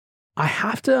I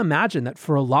have to imagine that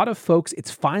for a lot of folks,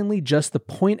 it's finally just the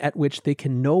point at which they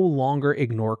can no longer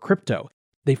ignore crypto.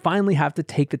 They finally have to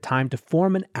take the time to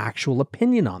form an actual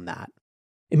opinion on that.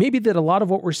 It may be that a lot of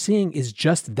what we're seeing is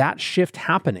just that shift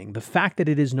happening, the fact that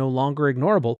it is no longer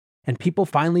ignorable, and people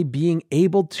finally being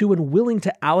able to and willing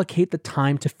to allocate the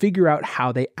time to figure out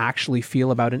how they actually feel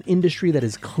about an industry that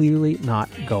is clearly not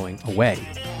going away.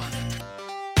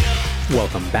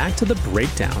 Welcome back to The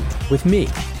Breakdown with me,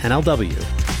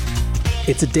 NLW.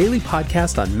 It's a daily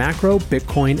podcast on macro,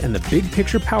 Bitcoin, and the big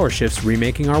picture power shifts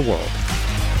remaking our world.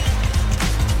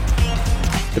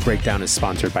 The Breakdown is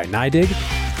sponsored by NYDIG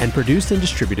and produced and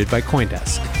distributed by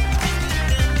CoinDesk.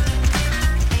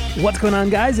 What's going on,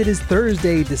 guys? It is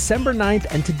Thursday, December 9th,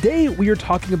 and today we are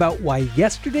talking about why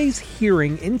yesterday's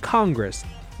hearing in Congress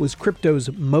was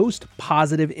crypto's most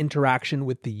positive interaction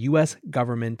with the US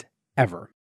government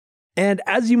ever. And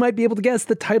as you might be able to guess,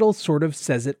 the title sort of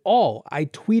says it all. I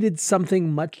tweeted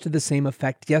something much to the same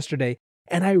effect yesterday,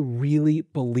 and I really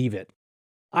believe it.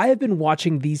 I have been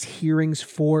watching these hearings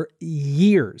for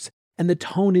years, and the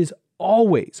tone is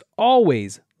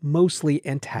always mostly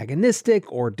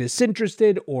antagonistic or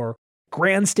disinterested or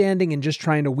grandstanding and just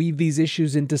trying to weave these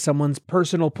issues into someone's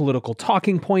personal political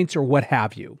talking points or what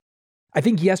have you. I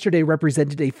think yesterday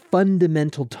represented a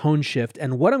fundamental tone shift,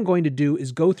 and what I'm going to do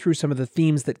is go through some of the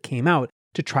themes that came out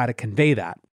to try to convey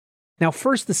that. Now,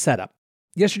 first, the setup.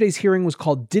 Yesterday's hearing was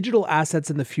called Digital Assets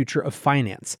and the Future of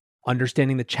Finance: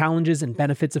 Understanding the Challenges and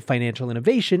Benefits of Financial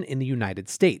Innovation in the United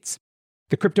States.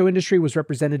 The crypto industry was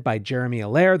represented by Jeremy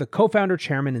Allaire, the co-founder,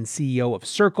 chairman, and CEO of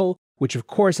Circle, which of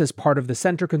course as part of the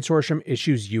Center Consortium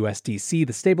issues USDC,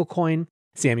 the stablecoin;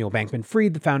 Samuel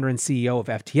Bankman-Fried, the founder and CEO of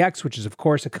FTX, which is of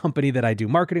course a company that I do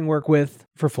marketing work with,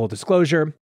 for full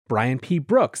disclosure; Brian P.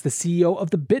 Brooks, the CEO of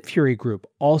the Bitfury Group,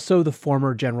 also the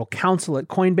former general counsel at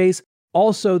Coinbase,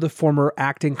 also the former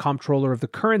acting comptroller of the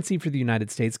currency for the United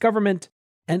States government,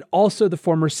 and also the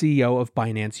former CEO of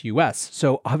Binance US,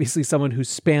 so obviously someone who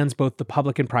spans both the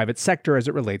public and private sector as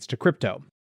it relates to crypto.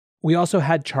 We also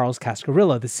had Charles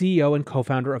Cascarilla, the CEO and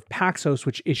co-founder of Paxos,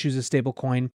 which issues a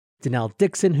stablecoin; Danelle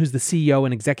Dixon, who's the CEO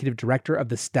and executive director of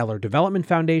the Stellar Development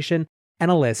Foundation; and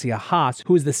Alessia Haas,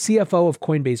 who is the CFO of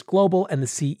Coinbase Global and the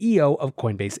CEO of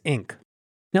Coinbase Inc.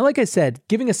 Now, like I said,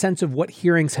 giving a sense of what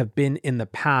hearings have been in the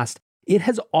past, it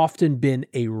has often been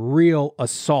a real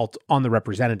assault on the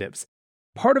representatives.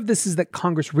 Part of this is that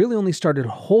Congress really only started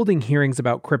holding hearings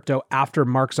about crypto after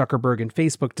Mark Zuckerberg and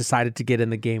Facebook decided to get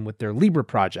in the game with their Libra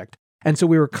project, and so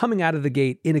we were coming out of the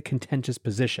gate in a contentious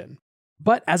position.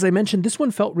 But as I mentioned, this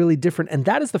one felt really different, and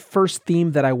that is the first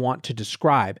theme that I want to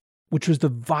describe, which was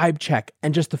the vibe check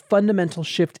and just the fundamental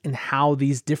shift in how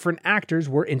these different actors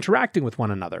were interacting with one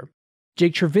another.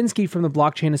 Jake Chervinsky from the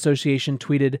Blockchain Association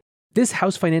tweeted, "This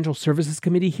House Financial Services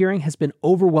Committee hearing has been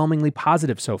overwhelmingly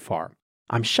positive so far.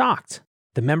 I'm shocked.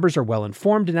 The members are well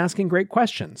informed and asking great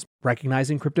questions,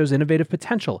 recognizing crypto's innovative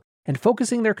potential and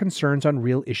focusing their concerns on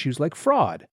real issues like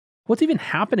fraud. What's even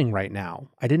happening right now?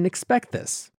 I didn't expect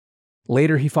this."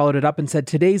 Later, he followed it up and said,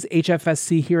 "Today's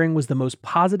HFSC hearing was the most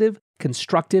positive,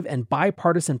 constructive, and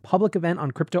bipartisan public event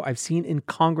on crypto I've seen in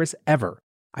Congress ever.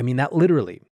 I mean that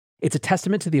literally. It's a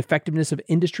testament to the effectiveness of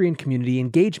industry and community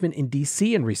engagement in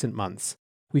DC in recent months.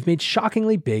 We've made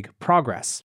shockingly big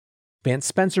progress." Vance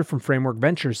Spencer from Framework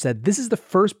Ventures said, "This is the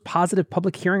first positive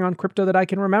public hearing on crypto that I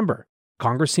can remember.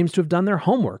 Congress seems to have done their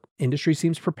homework. Industry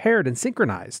seems prepared and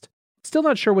synchronized. Still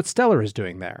not sure what Stellar is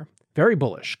doing there. Very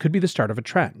bullish. Could be the start of a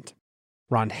trend."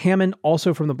 Ron Hammond,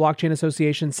 also from the Blockchain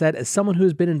Association, said, "As someone who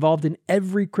has been involved in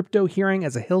every crypto hearing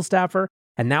as a Hill staffer,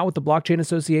 and now with the Blockchain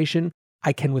Association,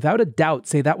 I can without a doubt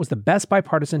say that was the best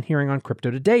bipartisan hearing on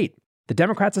crypto to date. The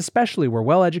Democrats especially were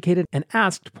well educated and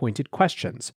asked pointed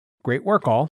questions. Great work,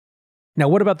 all." Now,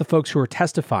 what about the folks who are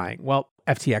testifying? Well,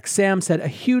 FTX Sam said, "A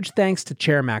huge thanks to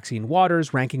Chair Maxine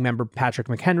Waters, Ranking Member Patrick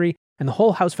McHenry, and the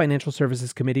whole House Financial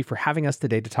Services Committee for having us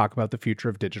today to talk about the future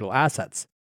of digital assets.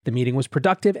 The meeting was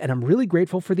productive, and I'm really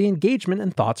grateful for the engagement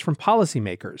and thoughts from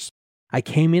policymakers. I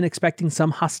came in expecting some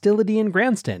hostility and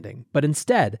grandstanding, but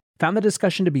instead found the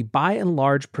discussion to be by and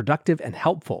large productive and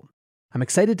helpful. I'm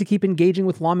excited to keep engaging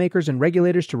with lawmakers and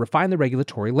regulators to refine the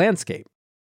regulatory landscape."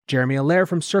 Jeremy Allaire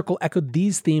from Circle echoed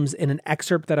these themes in an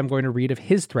excerpt that I'm going to read of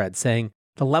his thread, saying,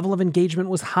 "The level of engagement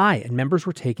was high and members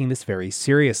were taking this very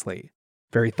seriously.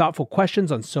 Very thoughtful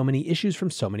questions on so many issues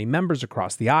from so many members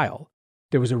across the aisle.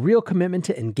 There was a real commitment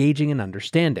to engaging and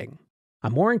understanding.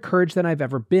 I'm more encouraged than I've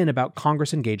ever been about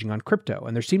Congress engaging on crypto,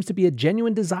 and there seems to be a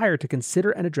genuine desire to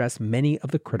consider and address many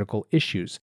of the critical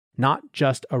issues, not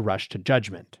just a rush to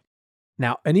judgment."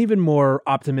 Now, an even more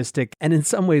optimistic and in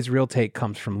some ways real take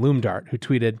comes from Loomdart, who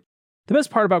tweeted, The best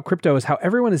part about crypto is how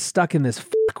everyone is stuck in this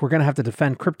we're going to have to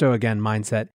defend crypto again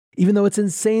mindset, even though it's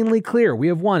insanely clear we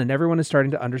have won and everyone is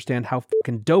starting to understand how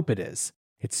fucking dope it is.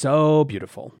 It's so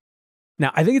beautiful.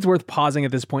 Now, I think it's worth pausing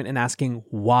at this point and asking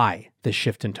why this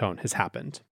shift in tone has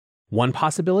happened. One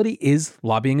possibility is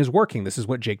lobbying is working. This is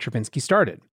what Jake Cherpinsky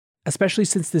started. Especially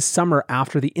since this summer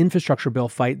after the infrastructure bill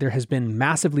fight, there has been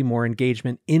massively more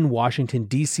engagement in Washington,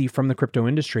 D.C. from the crypto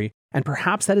industry, and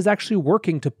perhaps that is actually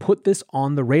working to put this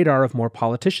on the radar of more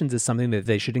politicians as something that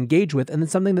they should engage with, and then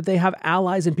something that they have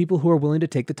allies and people who are willing to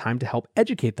take the time to help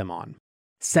educate them on.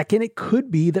 Second, it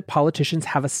could be that politicians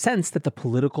have a sense that the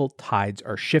political tides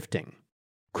are shifting.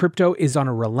 Crypto is on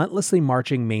a relentlessly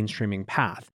marching mainstreaming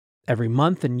path. Every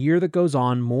month and year that goes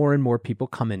on, more and more people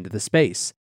come into the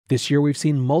space. This year, we've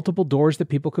seen multiple doors that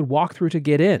people could walk through to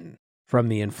get in, from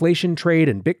the inflation trade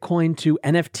and Bitcoin to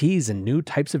NFTs and new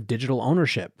types of digital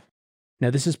ownership.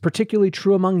 Now, this is particularly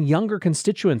true among younger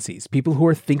constituencies, people who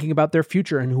are thinking about their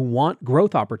future and who want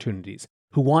growth opportunities,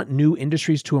 who want new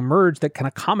industries to emerge that can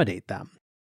accommodate them.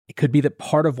 It could be that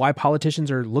part of why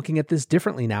politicians are looking at this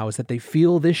differently now is that they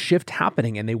feel this shift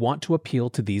happening and they want to appeal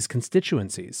to these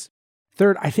constituencies.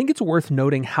 Third, I think it's worth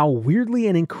noting how weirdly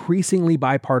and increasingly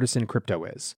bipartisan crypto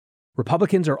is.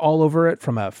 Republicans are all over it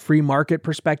from a free market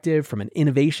perspective, from an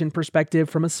innovation perspective,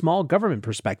 from a small government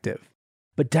perspective.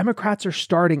 But Democrats are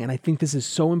starting, and I think this is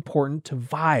so important, to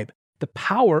vibe the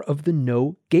power of the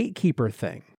no gatekeeper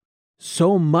thing.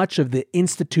 So much of the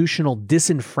institutional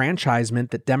disenfranchisement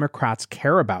that Democrats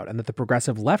care about and that the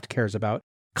progressive left cares about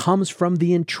comes from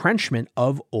the entrenchment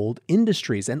of old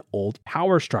industries and old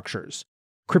power structures.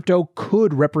 Crypto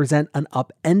could represent an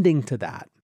upending to that.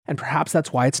 And perhaps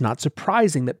that's why it's not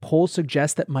surprising that polls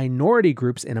suggest that minority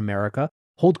groups in America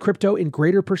hold crypto in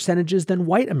greater percentages than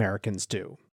white Americans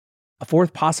do. A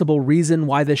fourth possible reason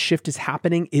why this shift is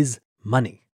happening is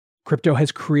money. Crypto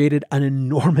has created an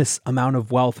enormous amount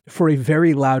of wealth for a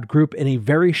very loud group in a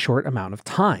very short amount of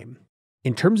time.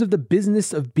 In terms of the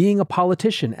business of being a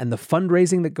politician and the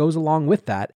fundraising that goes along with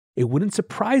that, it wouldn't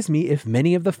surprise me if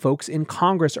many of the folks in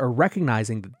Congress are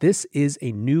recognizing that this is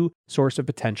a new source of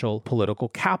potential political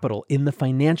capital in the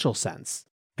financial sense.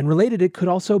 And related, it could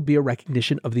also be a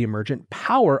recognition of the emergent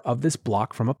power of this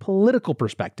bloc from a political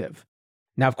perspective.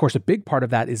 Now, of course, a big part of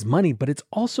that is money, but it's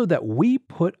also that we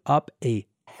put up a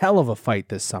hell of a fight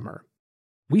this summer.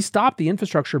 We stopped the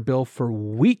infrastructure bill for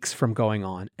weeks from going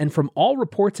on, and from all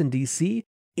reports in DC,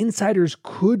 insiders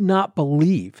could not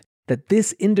believe that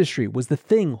this industry was the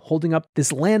thing holding up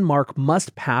this landmark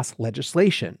must-pass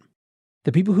legislation.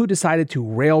 The people who decided to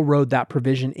railroad that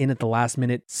provision in at the last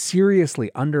minute seriously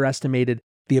underestimated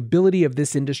the ability of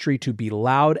this industry to be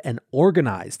loud and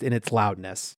organized in its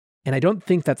loudness, and I don't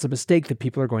think that's a mistake that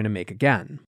people are going to make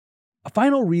again. A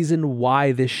final reason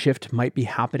why this shift might be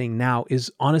happening now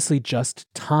is honestly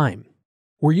just time.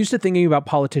 We're used to thinking about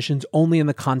politicians only in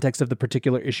the context of the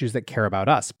particular issues that care about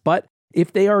us, but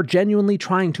if they are genuinely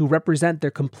trying to represent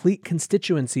their complete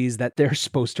constituencies that they're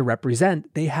supposed to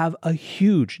represent, they have a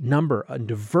huge number and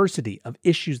diversity of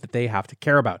issues that they have to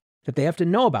care about, that they have to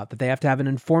know about, that they have to have an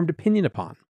informed opinion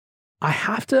upon. I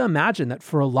have to imagine that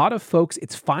for a lot of folks,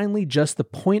 it's finally just the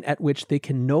point at which they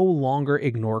can no longer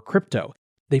ignore crypto.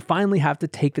 They finally have to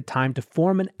take the time to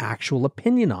form an actual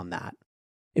opinion on that.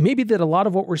 It may be that a lot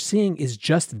of what we're seeing is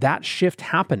just that shift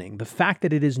happening, the fact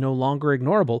that it is no longer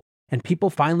ignorable, and people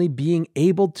finally being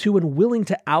able to and willing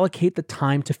to allocate the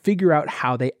time to figure out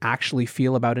how they actually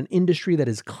feel about an industry that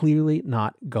is clearly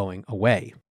not going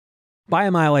away. By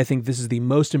a mile, I think this is the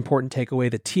most important takeaway.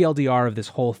 The TLDR of this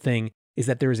whole thing is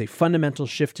that there is a fundamental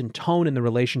shift in tone in the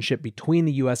relationship between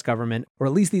the US government, or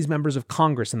at least these members of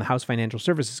Congress and the House Financial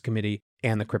Services Committee,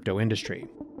 and the crypto industry.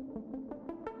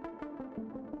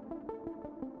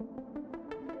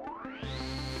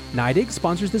 NYDIG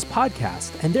sponsors this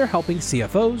podcast, and they're helping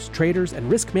CFOs, traders,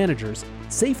 and risk managers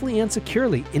safely and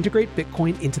securely integrate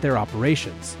Bitcoin into their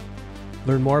operations.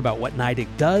 Learn more about what NYDIG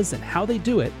does and how they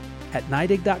do it at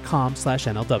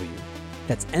NYDIG.com/NLW.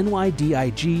 That's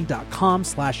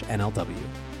NYDIG.com/NLW.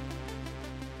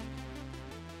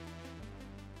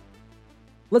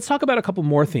 Let's talk about a couple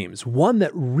more themes. One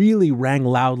that really rang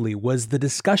loudly was the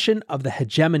discussion of the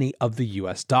hegemony of the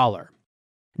US dollar.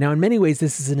 Now, in many ways,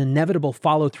 this is an inevitable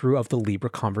follow-through of the Libra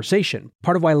conversation.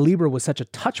 Part of why Libra was such a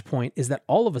touch point is that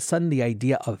all of a sudden the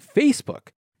idea of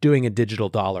Facebook doing a digital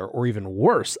dollar, or even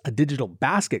worse, a digital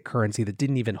basket currency that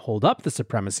didn't even hold up the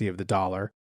supremacy of the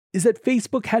dollar, is that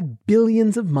Facebook had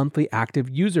billions of monthly active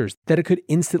users that it could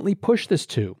instantly push this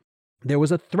to. There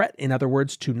was a threat, in other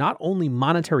words, to not only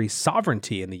monetary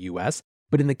sovereignty in the US,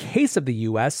 but in the case of the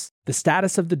US, the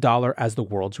status of the dollar as the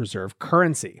world's reserve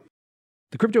currency.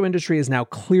 The crypto industry is now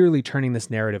clearly turning this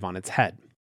narrative on its head.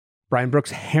 Brian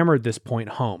Brooks hammered this point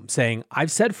home, saying,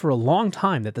 "I've said for a long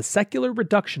time that the secular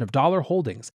reduction of dollar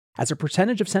holdings as a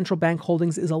percentage of central bank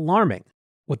holdings is alarming.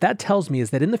 What that tells me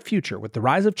is that in the future, with the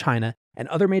rise of China and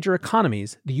other major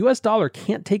economies, the US dollar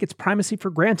can't take its primacy for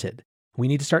granted. We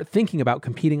need to start thinking about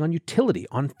competing on utility,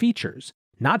 on features,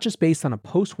 not just based on a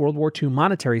post-World War II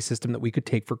monetary system that we could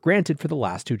take for granted for the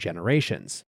last 2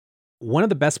 generations." One of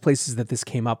the best places that this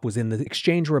came up was in the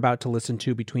exchange we're about to listen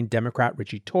to between Democrat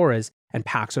Richie Torres and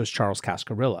Paxos Charles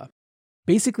Cascarilla.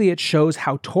 Basically, it shows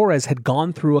how Torres had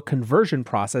gone through a conversion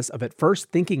process of at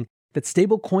first thinking that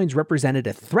stablecoins represented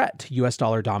a threat to US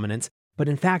dollar dominance, but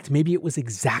in fact, maybe it was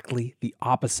exactly the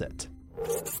opposite.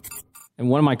 And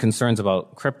one of my concerns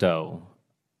about crypto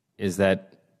is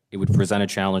that it would present a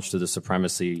challenge to the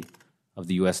supremacy of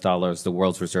the US dollar as the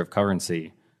world's reserve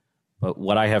currency. But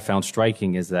what I have found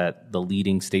striking is that the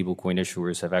leading stablecoin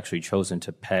issuers have actually chosen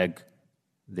to peg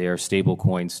their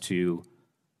stablecoins to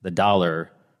the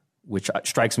dollar, which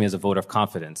strikes me as a vote of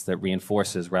confidence that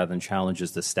reinforces rather than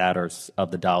challenges the status of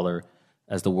the dollar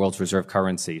as the world's reserve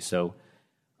currency. So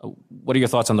what are your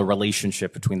thoughts on the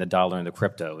relationship between the dollar and the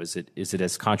crypto? Is it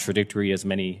as contradictory as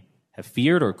many have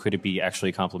feared, or could it be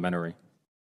actually complementary?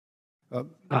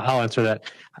 I'll answer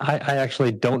that. I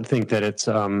actually don't think that it's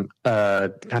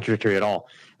contradictory at all.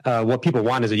 What people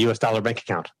want is a U.S. dollar bank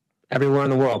account. Everywhere in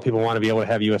the world, people want to be able to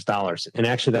have U.S. dollars. And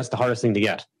actually, that's the hardest thing to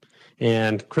get.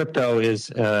 And crypto is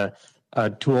a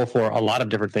tool for a lot of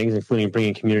different things, including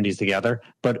bringing communities together.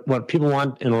 But what people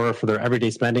want in order for their everyday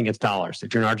spending, it's dollars.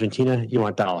 If you're in Argentina, you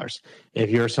want dollars. If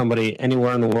you're somebody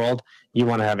anywhere in the world, you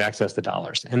want to have access to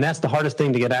dollars. And that's the hardest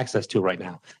thing to get access to right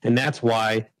now. And that's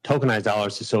why tokenized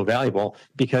dollars is so valuable,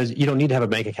 because you don't need to have a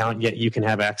bank account, yet you can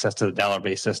have access to the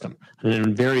dollar-based system. And a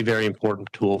very, very important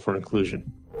tool for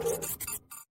inclusion.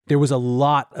 There was a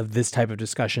lot of this type of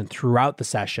discussion throughout the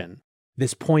session.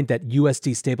 This point that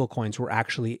USD stablecoins were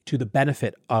actually to the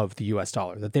benefit of the US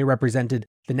dollar, that they represented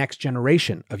the next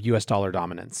generation of US dollar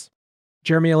dominance.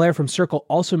 Jeremy Allaire from Circle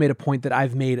also made a point that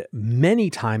I've made many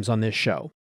times on this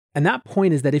show. And that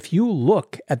point is that if you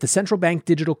look at the central bank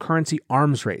digital currency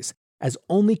arms race as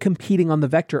only competing on the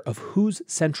vector of whose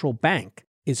central bank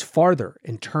is farther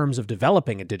in terms of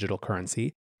developing a digital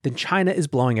currency, then China is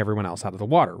blowing everyone else out of the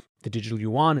water. The digital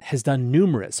yuan has done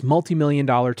numerous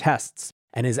multi-million-dollar tests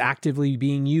and is actively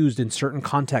being used in certain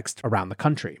contexts around the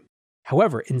country.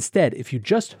 However, instead, if you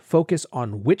just focus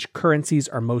on which currencies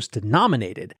are most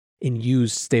denominated in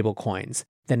used stablecoins,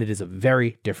 then it is a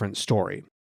very different story.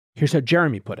 Here's how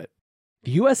Jeremy put it.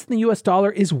 The US and the US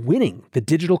dollar is winning the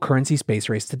digital currency space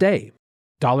race today.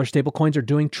 Dollar stablecoins are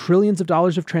doing trillions of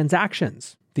dollars of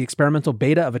transactions. The experimental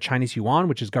beta of a Chinese yuan,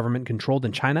 which is government-controlled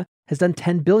in China, has done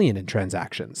 10 billion in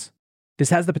transactions. This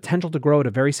has the potential to grow at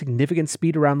a very significant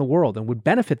speed around the world and would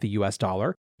benefit the US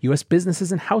dollar, US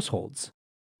businesses, and households.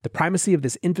 The primacy of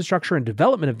this infrastructure and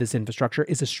development of this infrastructure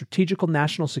is a strategical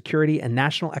national security and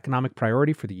national economic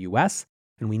priority for the US,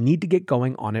 and we need to get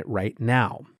going on it right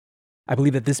now. I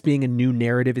believe that this being a new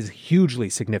narrative is hugely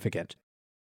significant.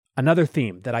 Another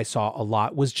theme that I saw a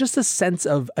lot was just a sense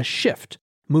of a shift,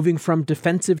 moving from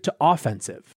defensive to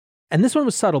offensive. And this one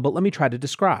was subtle, but let me try to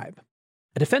describe.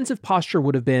 A defensive posture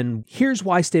would have been, here's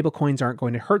why stablecoins aren't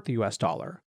going to hurt the US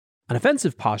dollar. An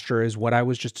offensive posture is what I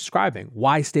was just describing,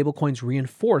 why stablecoins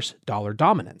reinforce dollar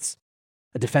dominance.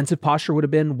 A defensive posture would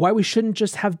have been why we shouldn't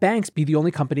just have banks be the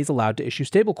only companies allowed to issue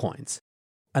stablecoins.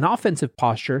 An offensive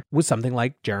posture was something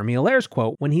like Jeremy Allaire's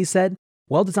quote when he said,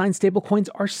 well-designed stablecoins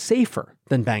are safer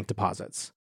than bank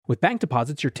deposits. With bank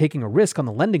deposits, you're taking a risk on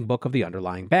the lending book of the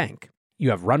underlying bank. You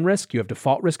have run risk, you have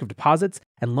default risk of deposits,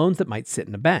 and loans that might sit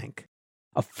in a bank.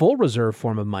 A full reserve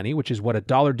form of money, which is what a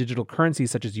dollar digital currency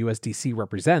such as USDC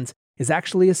represents, is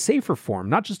actually a safer form,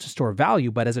 not just to store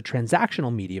value, but as a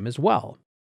transactional medium as well.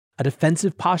 A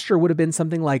defensive posture would have been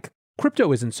something like,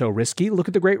 crypto isn't so risky, look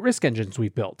at the great risk engines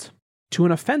we've built. To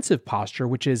an offensive posture,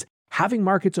 which is having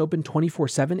markets open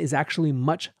 24/7 is actually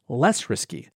much less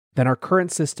risky than our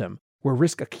current system, where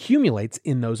risk accumulates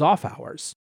in those off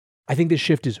hours. I think this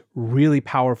shift is really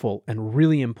powerful and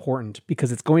really important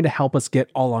because it's going to help us get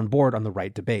all on board on the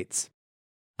right debates.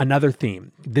 Another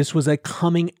theme, this was a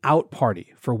coming out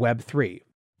party for Web3.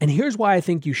 And here's why I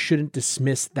think you shouldn't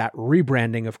dismiss that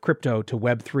rebranding of crypto to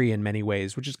Web3 in many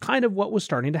ways, which is kind of what was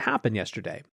starting to happen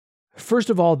yesterday. First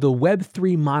of all, the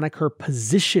Web3 moniker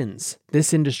positions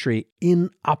this industry in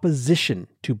opposition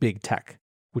to big tech,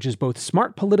 which is both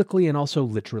smart politically and also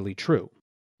literally true.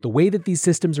 The way that these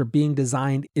systems are being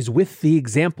designed is with the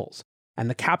examples and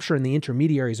the capture and the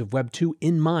intermediaries of Web2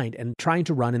 in mind and trying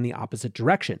to run in the opposite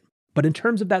direction. But in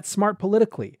terms of that smart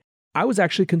politically, I was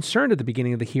actually concerned at the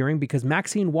beginning of the hearing because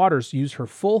Maxine Waters used her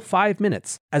full 5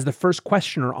 minutes as the first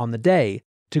questioner on the day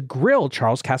to grill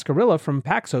Charles Cascarilla from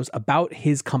Paxos about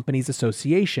his company's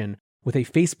association with a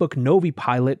Facebook Novi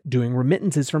pilot doing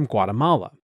remittances from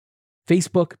Guatemala.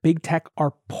 Facebook, big tech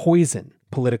are poison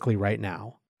politically right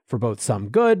now, for both some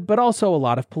good, but also a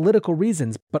lot of political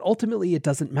reasons, but ultimately it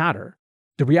doesn't matter.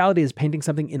 The reality is painting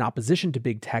something in opposition to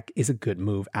big tech is a good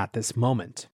move at this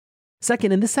moment.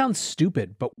 Second, and this sounds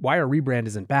stupid, but why a rebrand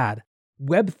isn't bad,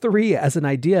 Web3 as an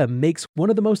idea makes one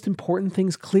of the most important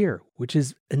things clear, which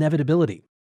is inevitability.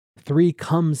 3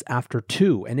 comes after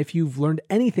 2, and if you've learned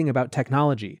anything about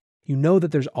technology, you know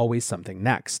that there's always something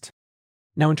next.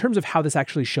 Now, in terms of how this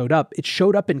actually showed up, it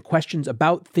showed up in questions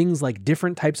about things like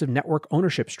different types of network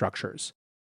ownership structures.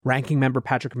 Ranking member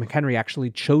Patrick McHenry actually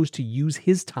chose to use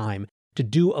his time to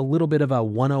do a little bit of a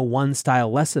 101 style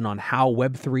lesson on how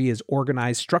Web3 is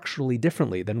organized structurally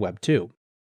differently than Web 2.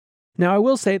 Now, I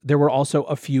will say there were also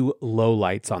a few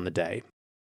lowlights on the day.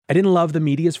 I didn't love the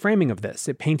media's framing of this.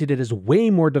 It painted it as way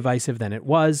more divisive than it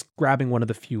was, grabbing one of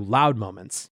the few loud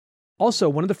moments. Also,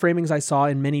 one of the framings I saw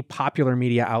in many popular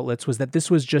media outlets was that this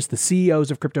was just the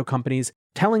CEOs of crypto companies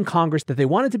telling Congress that they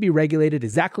wanted to be regulated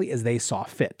exactly as they saw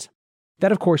fit.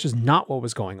 That, of course, is not what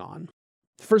was going on.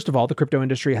 First of all, the crypto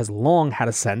industry has long had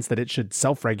a sense that it should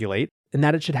self-regulate and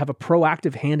that it should have a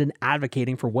proactive hand in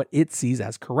advocating for what it sees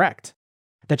as correct.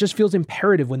 That just feels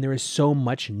imperative when there is so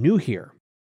much new here.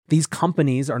 These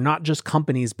companies are not just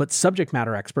companies, but subject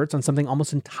matter experts on something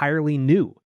almost entirely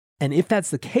new. And if that's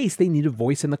the case, they need a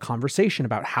voice in the conversation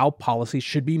about how policies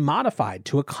should be modified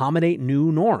to accommodate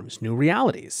new norms, new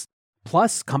realities.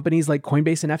 Plus, companies like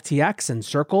Coinbase and FTX and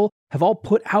Circle have all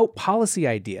put out policy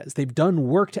ideas. They've done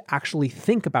work to actually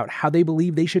think about how they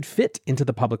believe they should fit into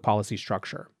the public policy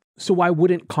structure. So why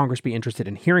wouldn't Congress be interested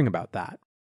in hearing about that?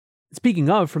 Speaking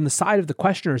of, from the side of the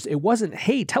questioners, it wasn't,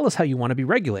 hey, tell us how you want to be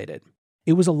regulated.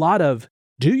 It was a lot of,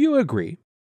 do you agree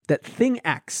that thing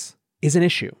X is an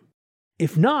issue?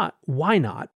 If not, why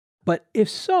not? But if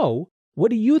so, what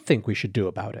do you think we should do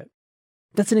about it?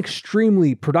 That's an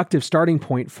extremely productive starting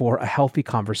point for a healthy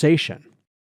conversation.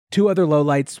 2 other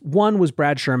lowlights. One was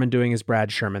Brad Sherman doing his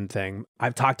Brad Sherman thing.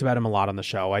 I've talked about him a lot on the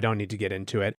show. I don't need to get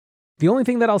into it. The only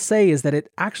thing that I'll say is that it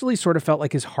actually sort of felt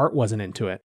like his heart wasn't into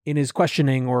it, in his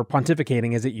questioning or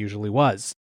pontificating as it usually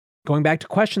was. Going back to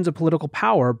questions of political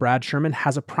power, Brad Sherman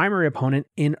has a primary opponent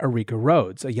in Erika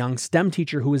Rhodes, a young STEM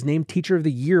teacher who was named Teacher of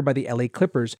the Year by the LA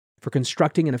Clippers for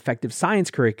constructing an effective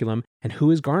science curriculum and who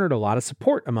has garnered a lot of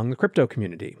support among the crypto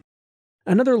community.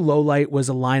 Another lowlight was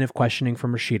a line of questioning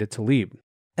from Rashida Tlaib.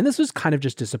 And this was kind of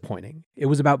just disappointing. It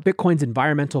was about Bitcoin's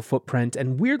environmental footprint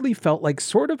and weirdly felt like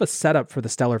sort of a setup for the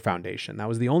Stellar Foundation. That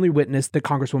was the only witness that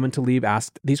Congresswoman Tlaib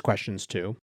asked these questions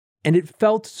to. And it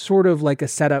felt sort of like a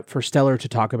setup for Stellar to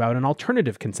talk about an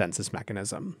alternative consensus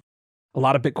mechanism. A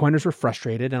lot of Bitcoiners were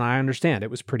frustrated, and I understand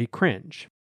it was pretty cringe.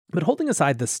 But holding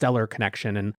aside the Stellar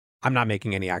connection, and I'm not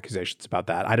making any accusations about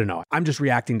that, I don't know, I'm just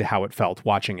reacting to how it felt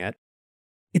watching it.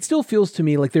 It still feels to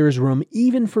me like there is room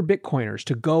even for Bitcoiners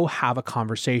to go have a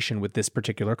conversation with this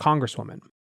particular Congresswoman.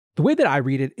 The way that I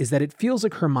read it is that it feels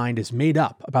like her mind is made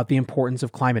up about the importance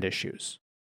of climate issues.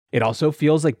 It also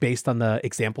feels like, based on the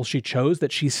example she chose,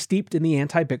 that she's steeped in the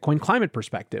anti-Bitcoin climate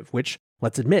perspective, which,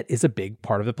 let's admit, is a big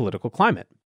part of the political climate.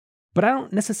 But I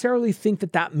don't necessarily think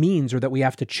that that means, or that we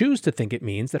have to choose to think it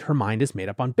means, that her mind is made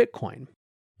up on Bitcoin.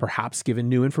 Perhaps given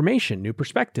new information, new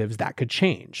perspectives, that could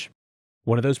change.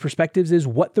 One of those perspectives is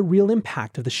what the real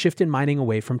impact of the shift in mining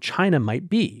away from China might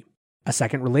be. A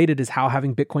second related is how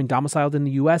having Bitcoin domiciled in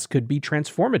the US could be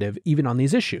transformative even on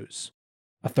these issues.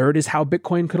 A third is how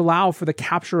Bitcoin could allow for the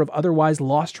capture of otherwise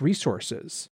lost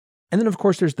resources. And then, of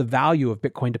course, there's the value of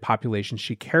Bitcoin to populations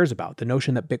she cares about, the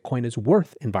notion that Bitcoin is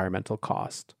worth environmental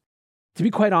cost. To be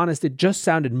quite honest, it just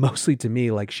sounded mostly to me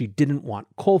like she didn't want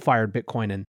coal-fired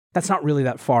Bitcoin, and that's not really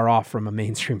that far off from a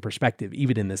mainstream perspective,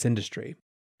 even in this industry.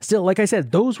 Still, like I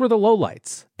said, those were the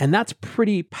lowlights, and that's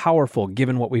pretty powerful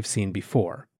given what we've seen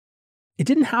before. It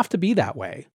didn't have to be that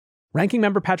way. Ranking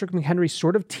member Patrick McHenry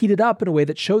sort of teed it up in a way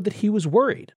that showed that he was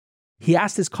worried. He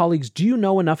asked his colleagues, do you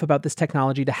know enough about this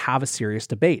technology to have a serious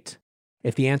debate?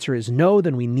 If the answer is no,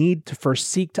 then we need to first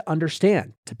seek to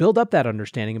understand, to build up that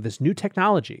understanding of this new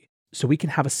technology, so we can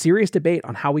have a serious debate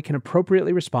on how we can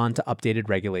appropriately respond to updated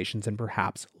regulations and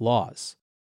perhaps laws.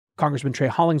 Congressman Trey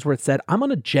Hollingsworth said, I'm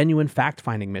on a genuine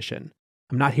fact-finding mission.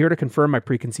 I'm not here to confirm my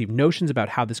preconceived notions about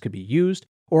how this could be used,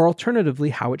 or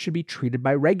alternatively how it should be treated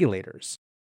by regulators.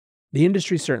 The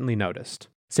industry certainly noticed.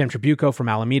 Sam Trabucco from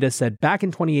Alameda said, back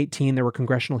in 2018, there were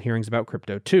congressional hearings about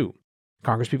crypto too.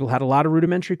 Congresspeople had a lot of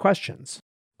rudimentary questions.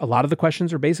 A lot of the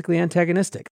questions are basically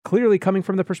antagonistic, clearly coming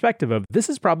from the perspective of, this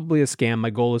is probably a scam,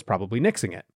 my goal is probably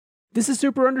nixing it. This is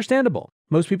super understandable.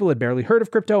 Most people had barely heard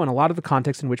of crypto, and a lot of the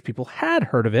context in which people had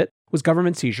heard of it was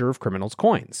government seizure of criminals'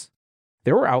 coins.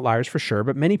 There were outliers for sure,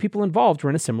 but many people involved were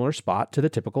in a similar spot to the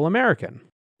typical American.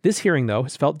 This hearing, though,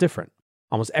 has felt different.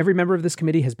 Almost every member of this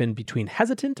committee has been between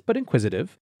hesitant but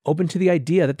inquisitive, open to the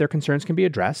idea that their concerns can be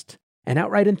addressed, and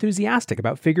outright enthusiastic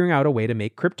about figuring out a way to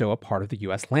make crypto a part of the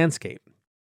US landscape.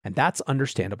 And that's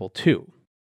understandable too.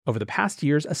 Over the past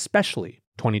years, especially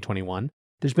 2021,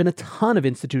 there's been a ton of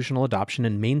institutional adoption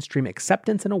and mainstream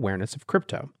acceptance and awareness of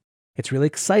crypto. It's really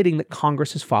exciting that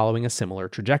Congress is following a similar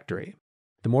trajectory.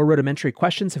 The more rudimentary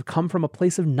questions have come from a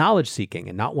place of knowledge seeking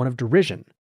and not one of derision.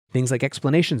 Things like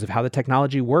explanations of how the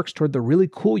technology works toward the really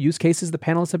cool use cases the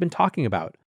panelists have been talking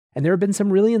about. And there have been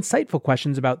some really insightful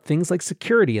questions about things like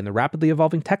security in the rapidly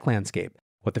evolving tech landscape,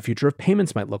 what the future of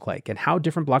payments might look like, and how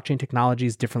different blockchain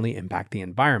technologies differently impact the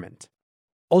environment.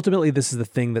 Ultimately, this is the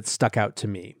thing that stuck out to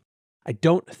me. I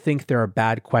don't think there are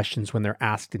bad questions when they're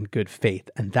asked in good faith,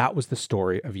 and that was the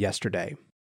story of yesterday.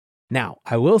 Now,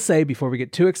 I will say before we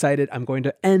get too excited, I'm going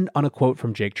to end on a quote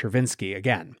from Jake Chervinsky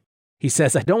again. He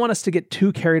says, "I don't want us to get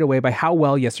too carried away by how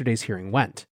well yesterday's hearing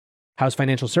went. House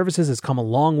Financial Services has come a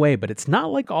long way, but it's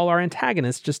not like all our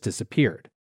antagonists just disappeared.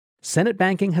 Senate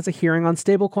Banking has a hearing on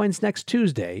stablecoins next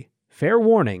Tuesday. Fair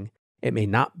warning, it may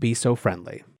not be so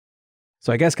friendly."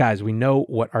 So I guess, guys, we know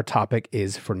what our topic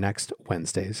is for next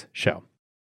Wednesday's show.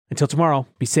 Until tomorrow,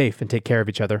 be safe and take care of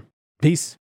each other. Peace.